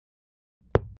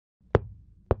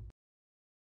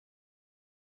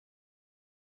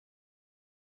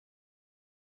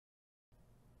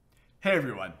Hey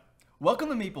everyone, welcome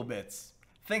to Meeple Bits.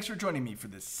 Thanks for joining me for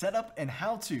this setup and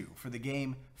how-to for the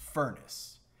game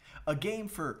Furnace. A game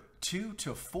for 2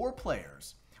 to 4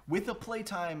 players with a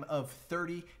playtime of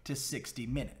 30 to 60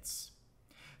 minutes.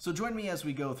 So join me as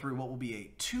we go through what will be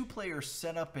a 2-player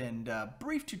setup and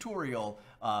brief tutorial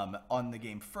on the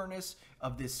game Furnace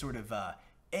of this sort of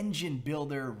engine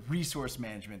builder resource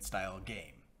management style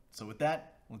game. So with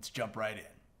that, let's jump right in.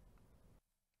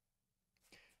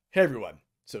 Hey everyone.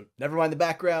 So never mind the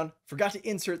background, forgot to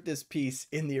insert this piece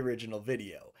in the original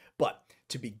video. But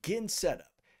to begin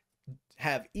setup,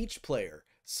 have each player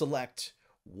select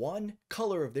one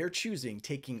color of their choosing,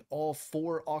 taking all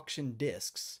 4 auction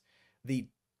discs, the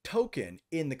token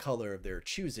in the color of their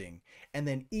choosing, and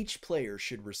then each player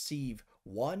should receive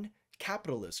 1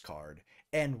 capitalist card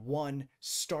and 1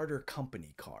 starter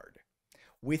company card.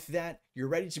 With that, you're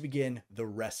ready to begin the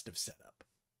rest of setup.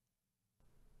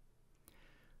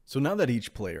 So now that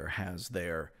each player has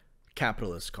their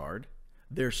capitalist card,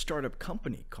 their startup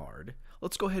company card,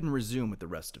 let's go ahead and resume with the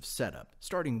rest of setup,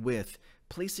 starting with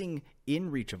placing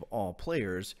in reach of all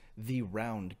players the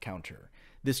round counter.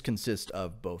 This consists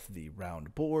of both the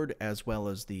round board as well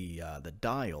as the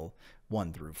dial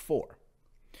 1 through 4.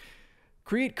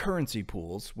 Create currency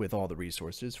pools with all the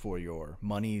resources for your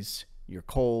monies, your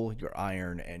coal, your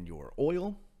iron, and your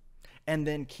oil, and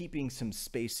then keeping some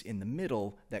space in the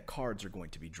middle that cards are going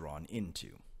to be drawn into.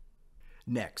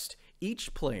 Next,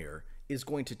 each player is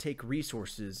going to take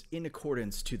resources in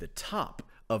accordance to the top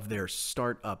of their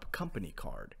startup company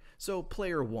card. So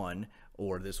player 1,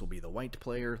 or this will be the white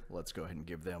player, let's go ahead and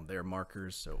give them their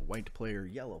markers. So white player,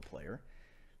 yellow player.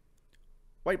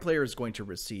 White player is going to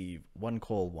receive 1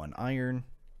 coal, 1 iron,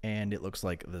 and it looks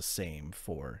like the same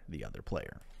for the other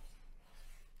player.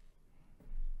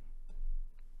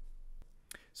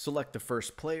 Select the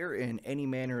first player in any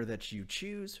manner that you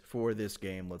choose. For this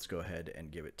game, let's go ahead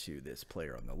and give it to this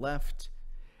player on the left.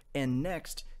 And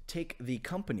next, take the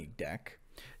company deck,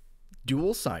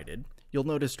 dual-sided. You'll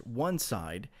notice one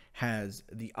side has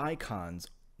the icons.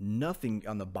 Nothing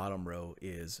on the bottom row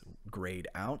is grayed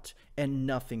out, and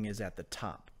nothing is at the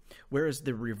top. Whereas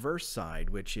the reverse side,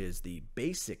 which is the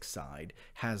basic side,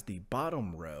 has the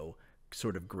bottom row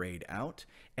sort of grayed out,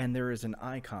 and there is an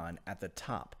icon at the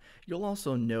top. You'll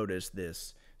also notice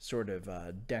this sort of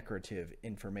decorative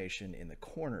information in the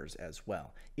corners as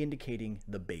well, indicating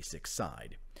the basic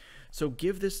side. So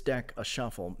give this deck a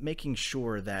shuffle, making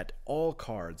sure that all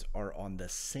cards are on the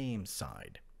same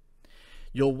side.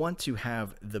 You'll want to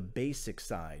have the basic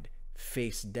side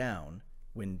face down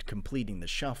when completing the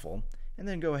shuffle, and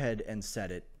then go ahead and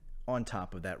set it on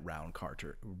top of that round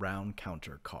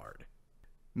counter card.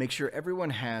 Make sure everyone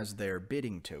has their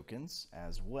bidding tokens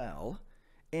as well.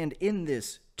 And in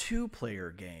this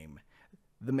 2-player game,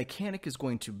 the mechanic is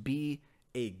going to be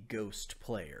a ghost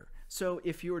player. So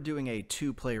if you're doing a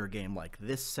 2-player game like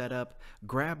this setup,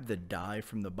 grab the die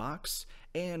from the box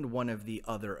and one of the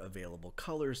other available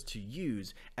colors to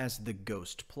use as the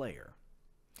ghost player.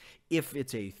 If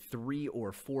it's a 3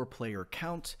 or 4-player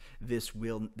count, this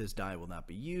die will not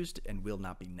be used and will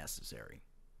not be necessary.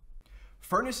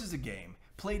 Furnace is a game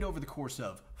played over the course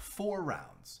of 4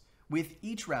 rounds, with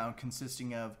each round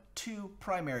consisting of 2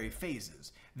 primary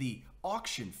phases: the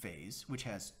auction phase, which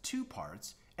has 2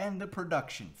 parts, and the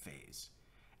production phase.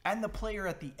 And the player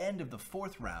at the end of the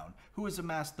 4th round who has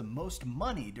amassed the most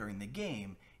money during the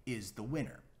game is the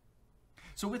winner.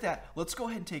 So with that, let's go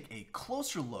ahead and take a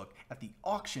closer look at the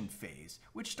auction phase,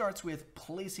 which starts with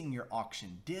placing your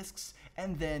auction discs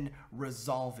and then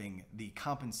resolving the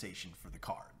compensation for the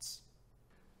cards.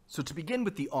 So to begin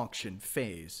with the auction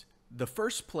phase, the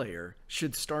first player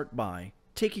should start by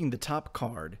taking the top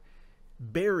card,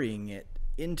 burying it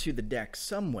into the deck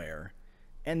somewhere,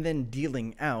 and then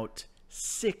dealing out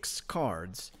 6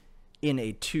 cards in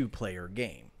a 2-player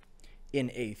game.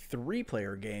 In a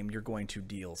 3-player game, you're going to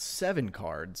deal 7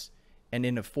 cards, and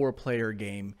in a 4-player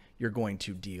game, you're going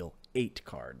to deal 8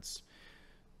 cards.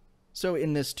 So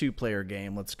in this 2-player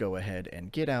game, let's go ahead and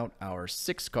get out our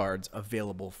 6 cards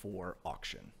available for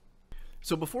auction.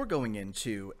 So before going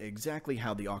into exactly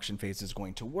how the auction phase is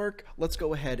going to work, let's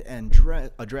go ahead and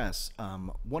address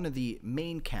one of the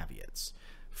main caveats.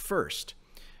 First,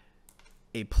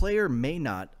 a player may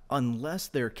not, unless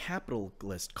their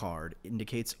capitalist card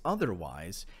indicates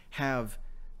otherwise, have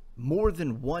more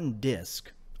than 1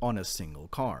 disc on a single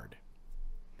card.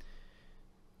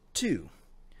 2,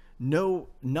 no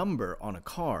number on a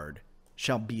card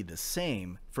shall be the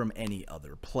same from any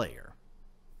other player.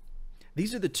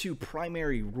 These are the 2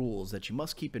 primary rules that you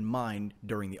must keep in mind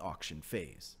during the auction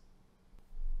phase.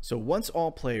 So once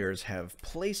all players have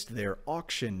placed their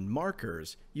auction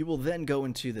markers, you will then go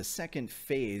into the second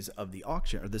phase of the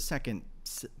auction, or the second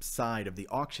side of the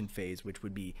auction phase, which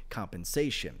would be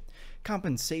compensation.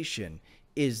 Compensation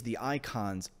is the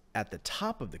icons at the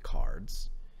top of the cards,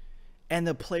 and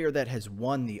the player that has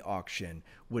won the auction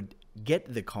would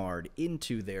get the card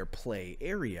into their play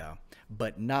area,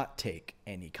 but not take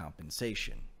any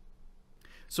compensation.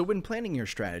 So when planning your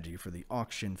strategy for the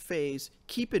auction phase,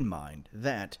 keep in mind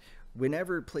that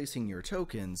whenever placing your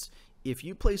tokens, if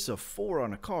you place a 4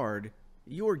 on a card,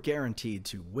 you're guaranteed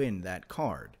to win that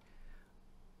card.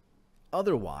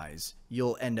 Otherwise,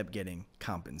 you'll end up getting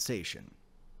compensation.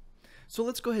 So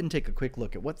let's go ahead and take a quick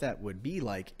look at what that would be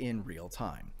like in real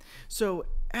time. So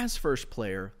as first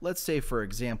player, let's say for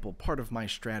example, part of my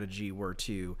strategy were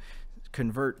to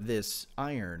convert this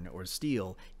iron or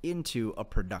steel into a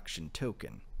production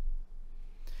token.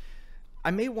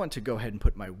 I may want to go ahead and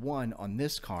put my 1 on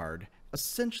this card,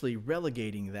 essentially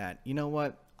relegating that, you know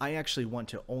what, I actually want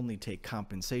to only take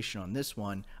compensation on this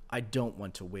one. I don't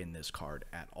want to win this card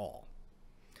at all.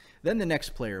 Then the next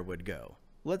player would go.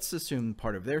 Let's assume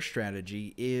part of their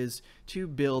strategy is to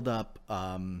build up,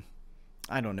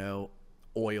 I don't know,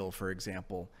 oil, for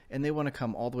example, and they want to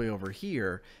come all the way over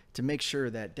here to make sure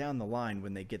that down the line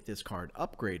when they get this card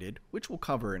upgraded, which we'll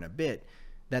cover in a bit,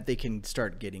 that they can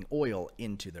start getting oil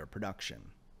into their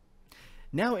production.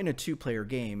 Now in a 2-player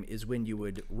game is when you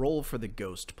would roll for the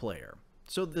ghost player.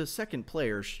 So the second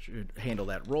player should handle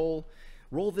that roll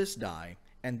this die,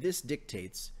 and this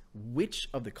dictates which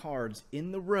of the cards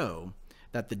in the row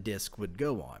that the disc would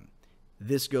go on.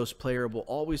 This ghost player will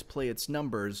always play its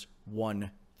numbers 1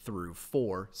 through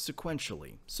 4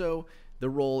 sequentially. So the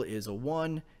roll is a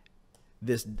 1,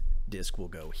 this disc will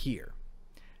go here.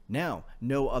 Now,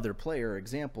 no other player,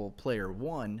 example, player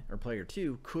 1 or player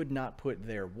 2, could not put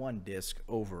their 1 disc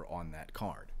over on that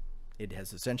card. It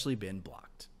has essentially been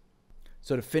blocked.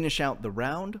 So to finish out the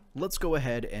round, let's go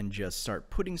ahead and just start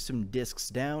putting some discs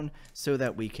down so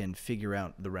that we can figure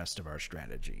out the rest of our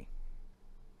strategy.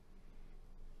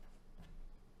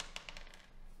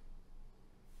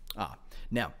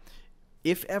 Now,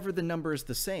 if ever the number is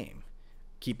the same,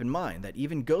 keep in mind that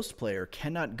even ghost player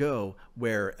cannot go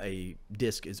where a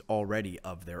disc is already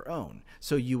of their own.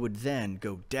 So you would then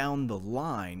go down the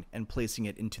line and placing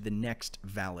it into the next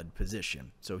valid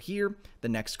position. So here, the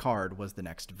next card was the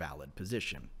next valid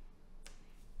position.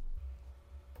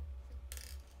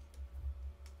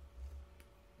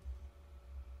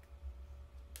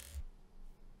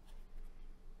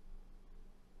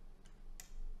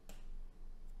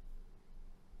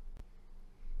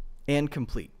 And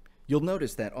complete. You'll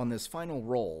notice that on this final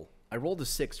roll, I rolled a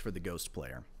 6 for the ghost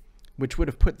player, which would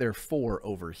have put their 4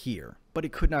 over here, but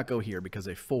it could not go here because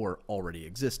a 4 already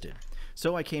existed.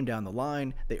 So I came down the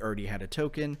line, they already had a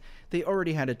token,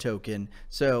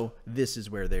 so this is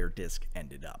where their disc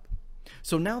ended up.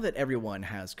 So now that everyone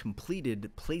has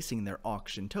completed placing their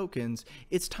auction tokens,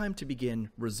 it's time to begin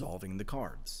resolving the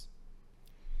cards.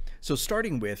 So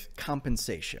starting with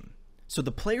compensation. So the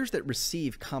players that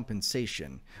receive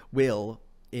compensation will,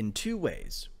 in 2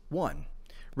 ways. 1,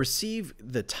 receive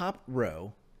the top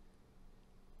row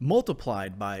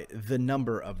multiplied by the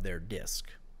number of their disc.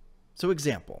 So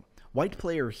example, white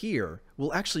player here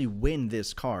will actually win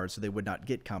this card, so they would not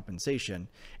get compensation,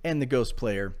 and the ghost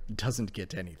player doesn't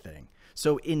get anything.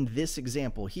 So in this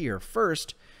example here,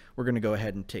 first, we're going to go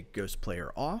ahead and take ghost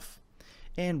player off,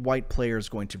 and white player is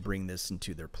going to bring this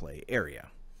into their play area.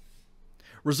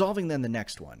 Resolving then the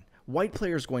next one. White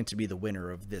player is going to be the winner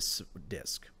of this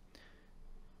disc.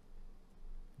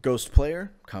 Ghost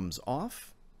player comes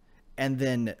off, and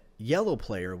then yellow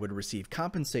player would receive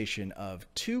compensation of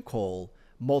 2 coal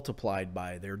multiplied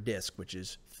by their disc, which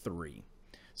is 3.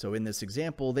 So in this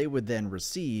example, they would then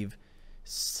receive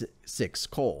 6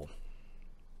 coal.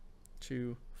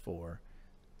 2, 4,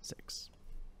 6.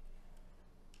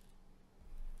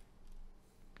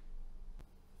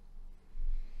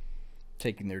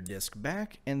 Taking their disc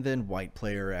back, and then white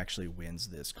player actually wins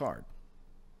this card.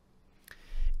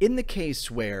 In the case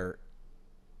where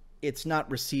it's not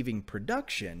receiving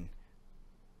production,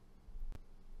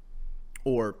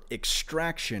 or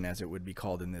extraction as it would be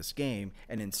called in this game,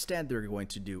 and instead they're going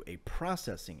to do a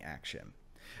processing action.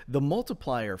 The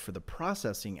multiplier for the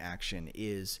processing action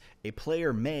is a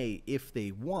player may, if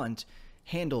they want,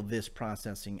 handle this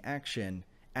processing action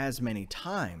as many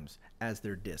times as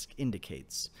their disc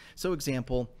indicates. So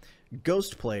example,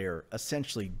 ghost player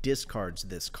essentially discards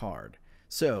this card.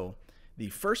 So the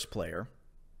first player,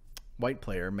 white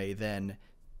player, may then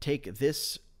take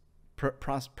this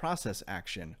process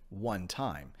action one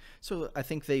time. So I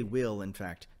think they will, in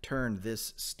fact, turn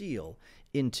this steel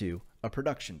into a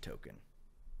production token.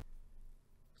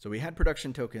 So we had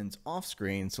production tokens off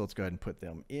screen, so let's go ahead and put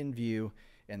them in view.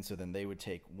 And so then they would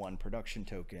take one production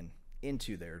token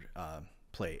into their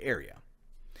play area.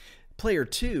 Player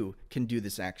 2 can do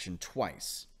this action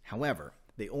twice. However,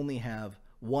 they only have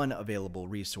one available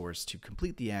resource to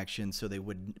complete the action, so they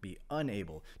would be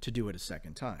unable to do it a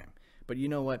second time. But you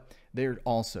know what? They're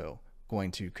also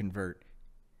going to convert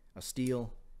a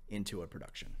steel into a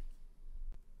production.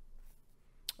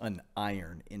 An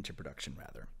iron into production,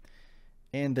 rather.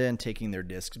 And then taking their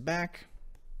discs back,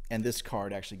 and this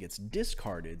card actually gets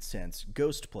discarded since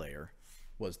Ghost Player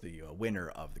was the winner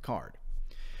of the card.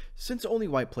 Since only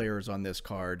white player is on this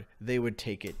card, they would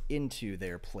take it into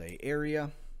their play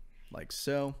area, like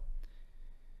so.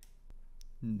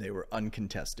 They were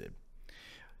uncontested.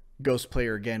 Ghost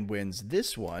Player again wins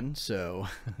this one, so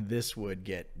this would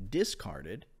get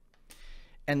discarded.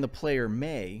 And the player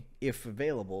may, if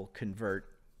available, convert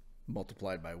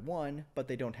multiplied by 1, but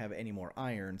they don't have any more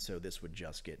iron, so this would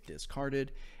just get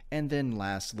discarded. And then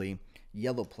lastly,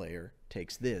 yellow player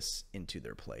takes this into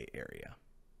their play area.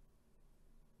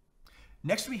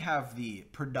 Next we have the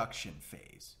production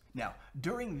phase. Now,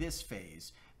 during this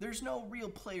phase, there's no real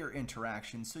player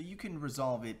interaction, so you can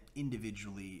resolve it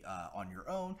individually on your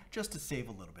own just to save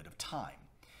a little bit of time.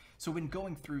 So when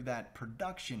going through that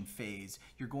production phase,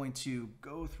 you're going to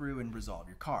go through and resolve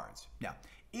your cards. Now,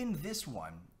 in this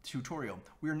tutorial,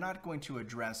 we're not going to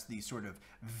address the sort of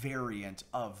variant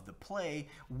of the play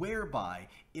whereby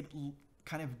it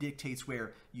kind of dictates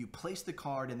where you place the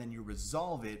card and then you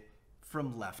resolve it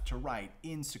from left to right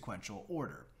in sequential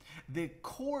order. The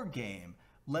core game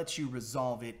lets you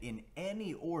resolve it in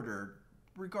any order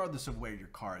regardless of where your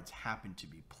cards happen to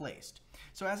be placed.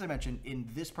 So as I mentioned, in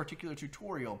this particular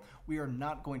tutorial, we are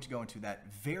not going to go into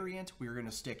that variant. We are going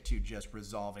to stick to just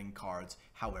resolving cards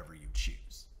however you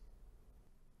choose.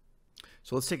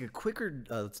 So let's take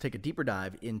a deeper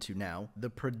dive into now the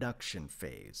production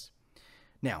phase.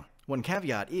 Now, one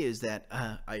caveat is that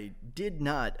I did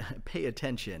not pay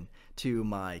attention to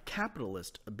my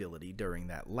capitalist ability during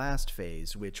that last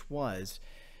phase, which was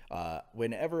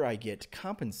whenever I get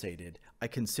compensated, I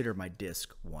consider my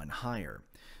disc one higher.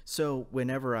 So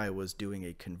whenever I was doing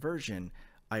a conversion,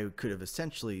 I could have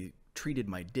essentially treated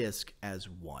my disc as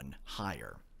one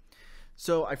higher.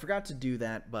 So I forgot to do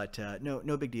that, but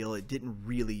no big deal. It didn't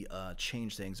really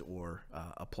change things or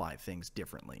apply things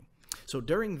differently. So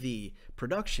during the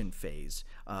production phase,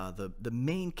 the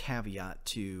main caveat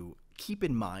to keep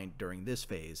in mind during this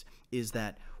phase is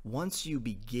that once you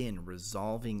begin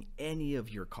resolving any of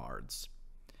your cards,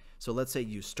 so let's say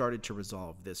you started to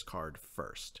resolve this card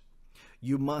first,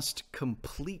 you must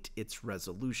complete its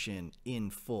resolution in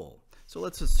full. So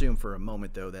let's assume for a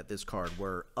moment, though, that this card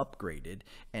were upgraded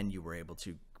and you were able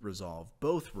to resolve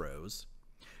both rows.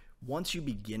 Once you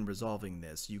begin resolving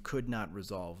this, you could not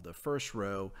resolve the first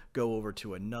row, go over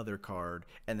to another card,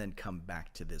 and then come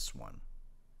back to this one.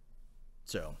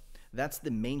 So that's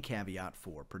the main caveat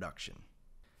for production.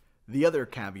 The other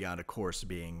caveat, of course,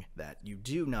 being that you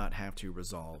do not have to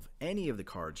resolve any of the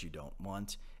cards you don't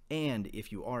want, and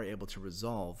if you are able to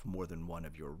resolve more than one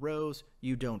of your rows,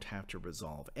 you don't have to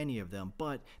resolve any of them,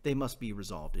 but they must be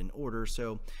resolved in order.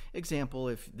 So, example,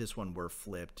 if this one were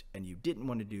flipped and you didn't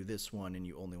want to do this one and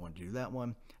you only want to do that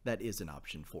one, that is an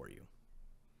option for you.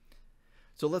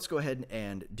 So let's go ahead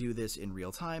and do this in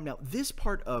real time. Now, this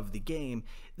part of the game,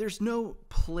 there's no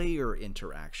player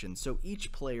interaction, so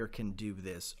each player can do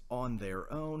this on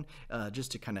their own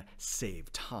just to kind of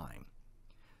save time.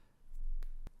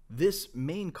 This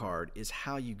main card is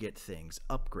how you get things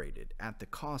upgraded at the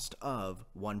cost of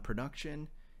one production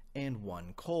and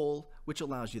one coal, which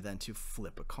allows you then to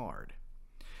flip a card.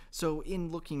 So in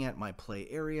looking at my play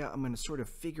area, I'm going to sort of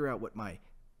figure out what my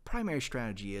primary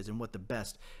strategy is and what the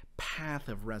best path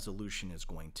of resolution is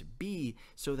going to be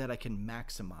so that I can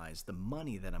maximize the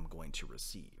money that I'm going to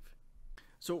receive.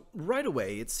 So right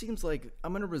away, it seems like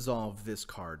I'm going to resolve this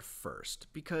card first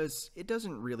because it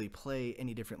doesn't really play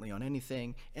any differently on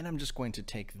anything, and I'm just going to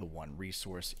take the one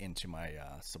resource into my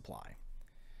supply.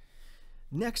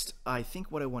 Next, I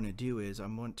think what I want to do is I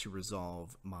want to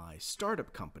resolve my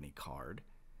startup company card,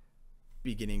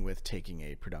 beginning with taking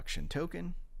a production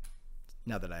token.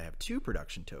 Now that I have 2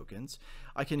 production tokens,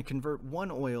 I can convert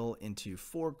 1 oil into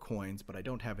 4 coins, but I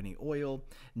don't have any oil.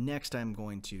 Next, I'm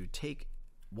going to take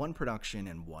 1 production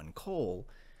and 1 coal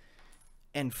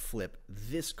and flip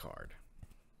this card.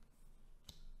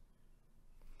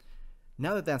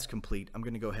 Now that that's complete, I'm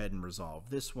going to go ahead and resolve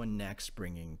this one next,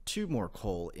 bringing 2 more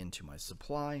coal into my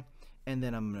supply. And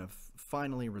then I'm going to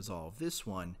finally resolve this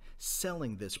one,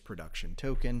 selling this production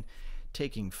token,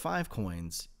 taking 5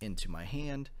 coins into my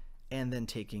hand, and then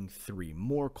taking 3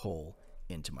 more coal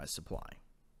into my supply.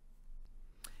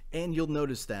 And you'll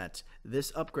notice that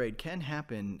this upgrade can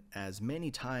happen as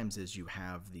many times as you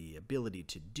have the ability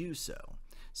to do so.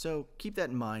 So keep that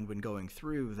in mind when going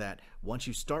through that. Once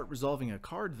you start resolving a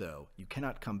card, though, you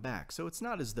cannot come back. So it's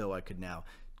not as though I could now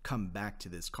come back to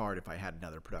this card if I had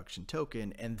another production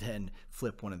token and then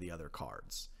flip one of the other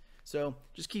cards. So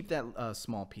just keep that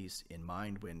small piece in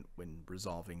mind when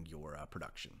resolving your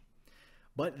production.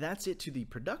 But that's it to the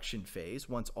production phase.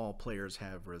 Once all players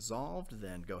have resolved,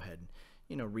 then go ahead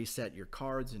and reset your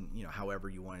cards, and however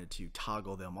you wanted to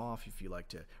toggle them off. If you like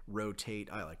to rotate,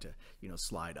 I like to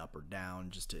slide up or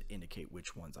down just to indicate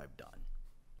which ones I've done.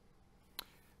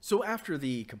 So after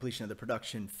the completion of the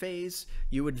production phase,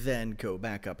 you would then go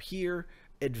back up here,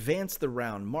 advance the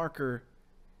round marker,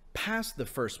 pass the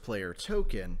first player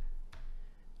token,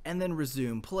 and then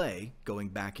resume play, going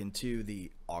back into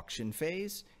the auction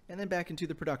phase and then back into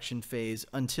the production phase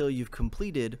until you've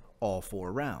completed all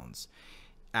 4 rounds.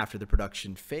 After the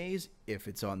production phase, if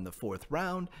it's on the 4th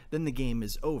round, then the game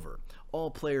is over.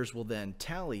 All players will then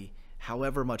tally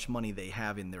however much money they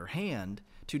have in their hand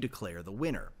to declare the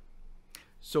winner.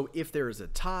 So if there is a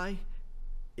tie,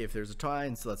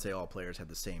 and so let's say all players have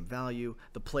the same value,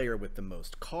 the player with the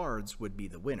most cards would be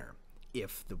the winner.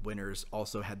 If the winners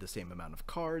also had the same amount of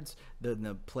cards, then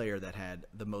the player that had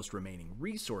the most remaining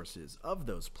resources of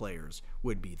those players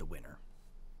would be the winner.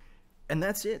 And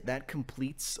that's it. That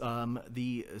completes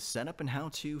the setup and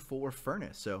how-to for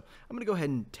Furnace. So I'm going to go ahead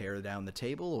and tear down the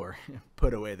table or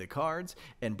put away the cards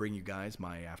and bring you guys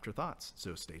my afterthoughts.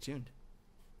 So stay tuned.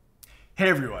 Hey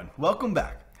everyone, welcome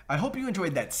back. I hope you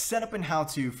enjoyed that setup and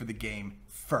how-to for the game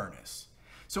Furnace.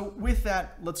 So with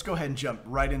that, let's go ahead and jump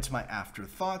right into my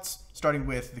afterthoughts, starting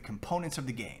with the components of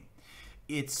the game.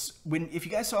 If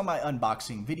you guys saw my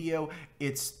unboxing video,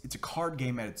 it's a card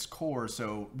game at its core,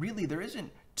 so really there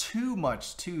isn't too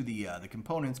much to the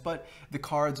components, but the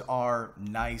cards are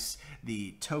nice.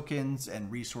 The tokens and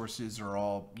resources are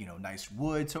all nice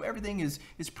wood, so everything is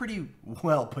pretty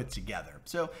well put together.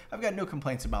 So I've got no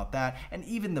complaints about that, and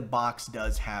even the box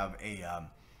does have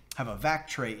a vac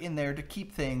tray in there to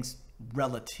keep things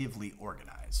relatively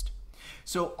organized.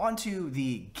 So onto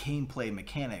the gameplay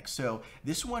mechanics. So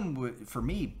this one for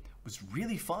me was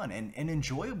really fun and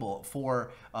enjoyable for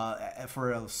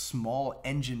a small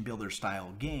engine builder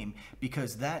style game,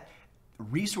 because that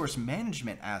resource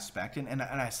management aspect, and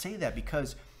I say that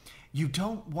because you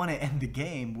don't want to end the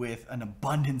game with an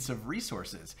abundance of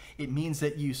resources. It means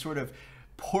that you sort of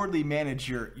poorly manage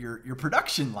your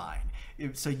production line.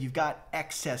 So you've got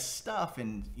excess stuff,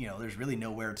 and there's really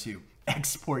nowhere to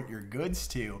export your goods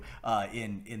to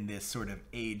in this sort of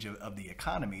age of the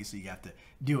economy, so you have to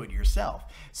do it yourself.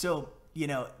 So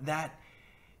that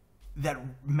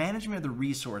management of the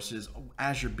resources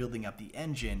as you're building up the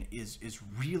engine is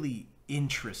really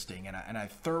interesting, and I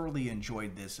thoroughly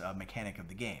enjoyed this mechanic of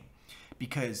the game,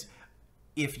 because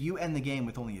if you end the game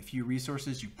with only a few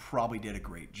resources, you probably did a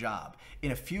great job.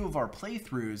 In a few of our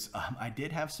playthroughs, I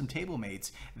did have some table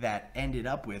mates that ended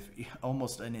up with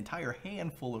almost an entire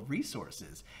handful of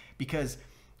resources, because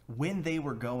when they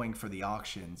were going for the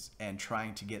auctions and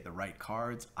trying to get the right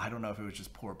cards, I don't know if it was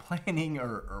just poor planning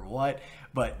or what,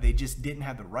 but they just didn't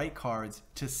have the right cards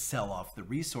to sell off the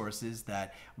resources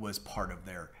that was part of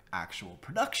their actual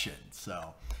production.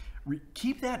 So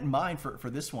keep that in mind for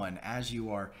this one as you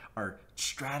are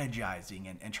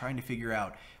strategizing and trying to figure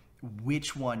out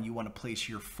which one you want to place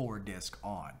your 4-disc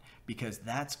on, because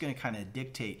that's going to kind of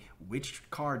dictate which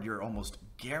card you're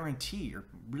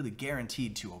really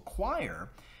guaranteed to acquire,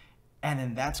 and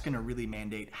then that's going to really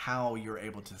mandate how you're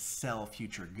able to sell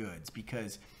future goods,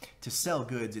 because to sell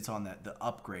goods, it's on the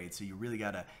upgrade, so you really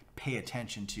got to pay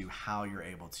attention to how you're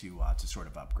able to sort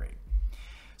of upgrade.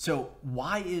 So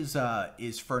why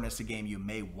is Furnace a game you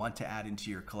may want to add into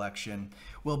your collection?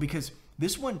 Well, because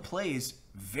this one plays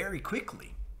very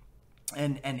quickly.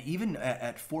 And even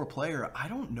at 4-player, I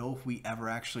don't know if we ever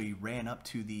actually ran up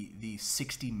to the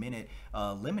 60-minute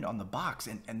limit on the box.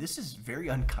 And this is very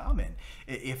uncommon.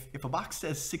 If a box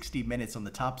says 60 minutes on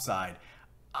the top side,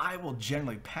 I will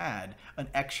generally pad an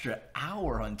extra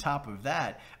hour on top of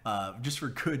that just for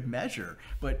good measure.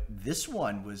 But this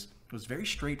one was very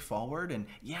straightforward, and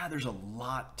yeah, there's a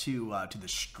lot to the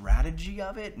strategy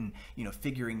of it, and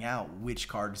figuring out which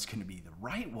card is going to be the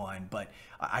right one. But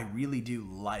I really do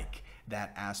like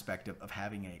that aspect of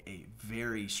having a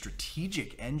very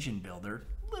strategic engine builder.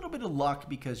 A little bit of luck,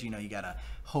 because you gotta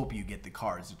hope you get the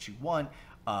cards that you want.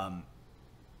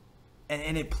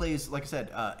 and it plays, like I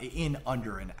said, in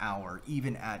under an hour,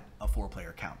 even at a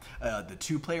 4-player count. The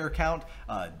 2-player count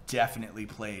definitely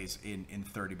plays in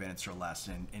 30 minutes or less.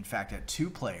 And in fact, at 2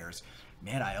 players,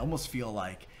 man, I almost feel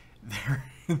like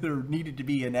there needed to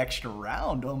be an extra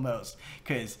round almost,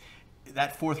 because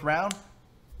that 4th round,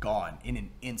 gone in an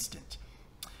instant.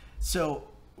 So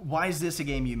why is this a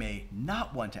game you may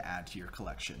not want to add to your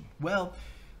collection? Well,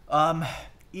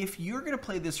 if you're going to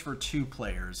play this for 2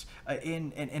 players,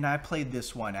 and I played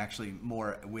this one actually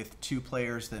more with 2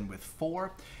 players than with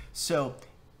 4. So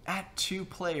at 2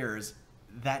 players,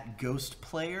 that ghost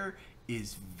player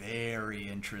is very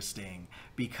interesting,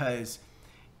 because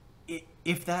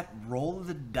if that roll of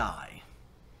the die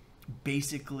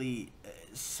basically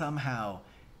somehow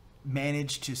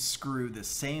managed to screw the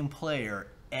same player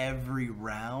every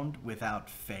round without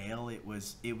fail, it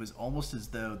was almost as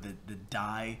though the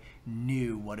die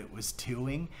knew what it was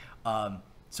doing.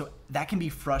 So that can be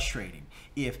frustrating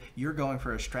if you're going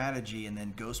for a strategy and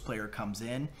then ghost player comes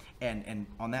in and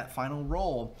on that final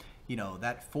roll, you know,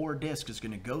 that 4 disc is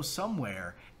going to go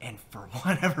somewhere, and for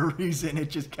whatever reason it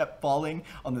just kept falling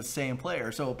on the same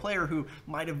player. So a player who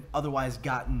might have otherwise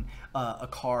gotten a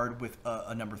card with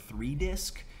a number 3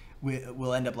 disc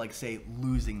will end up, like, say,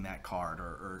 losing that card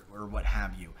or what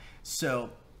have you. So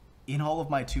in all of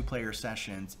my 2-player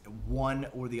sessions, one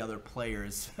or the other player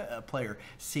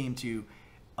seemed to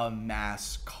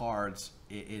amass cards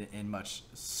in much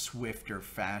swifter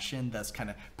fashion, thus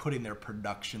kind of putting their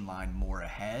production line more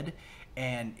ahead,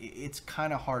 and it's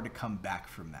kind of hard to come back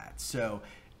from that. So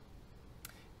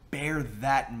bear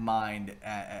that in mind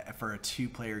for a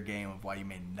 2-player game of why you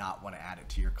may not want to add it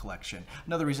to your collection.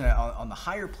 Another reason on the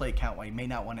higher play count why you may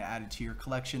not want to add it to your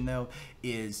collection, though,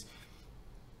 is,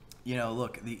 you know,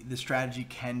 look, the strategy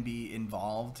can be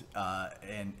involved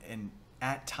and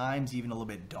at times even a little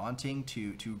bit daunting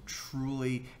to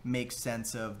truly make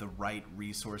sense of the right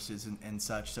resources and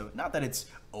such. So not that it's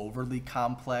overly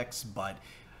complex, but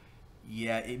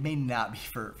yeah, it may not be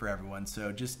for everyone.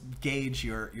 So just gauge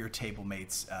your table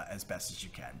mates as best as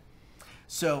you can.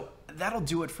 So that'll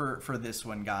do it for this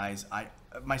one, guys. I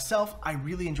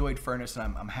really enjoyed Furnace,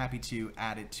 and I'm happy to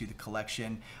add it to the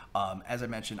collection. As I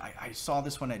mentioned, I saw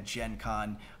this one at Gen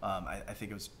Con. I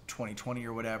think it was 2020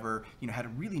 or whatever. You know, had a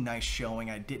really nice showing.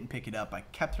 I didn't pick it up. I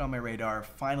kept it on my radar.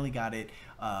 Finally got it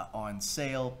on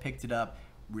sale. Picked it up.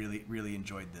 Really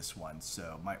enjoyed this one.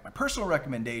 So my personal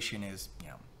recommendation is, you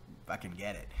know, if I can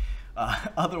get it.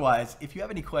 Otherwise, if you have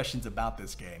any questions about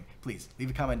this game, please leave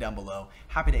a comment down below.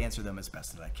 Happy to answer them as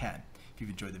best as I can. If you've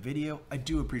enjoyed the video, I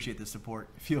do appreciate the support.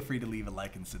 Feel free to leave a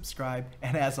like and subscribe.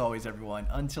 And as always, everyone,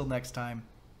 until next time,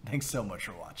 thanks so much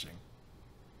for watching.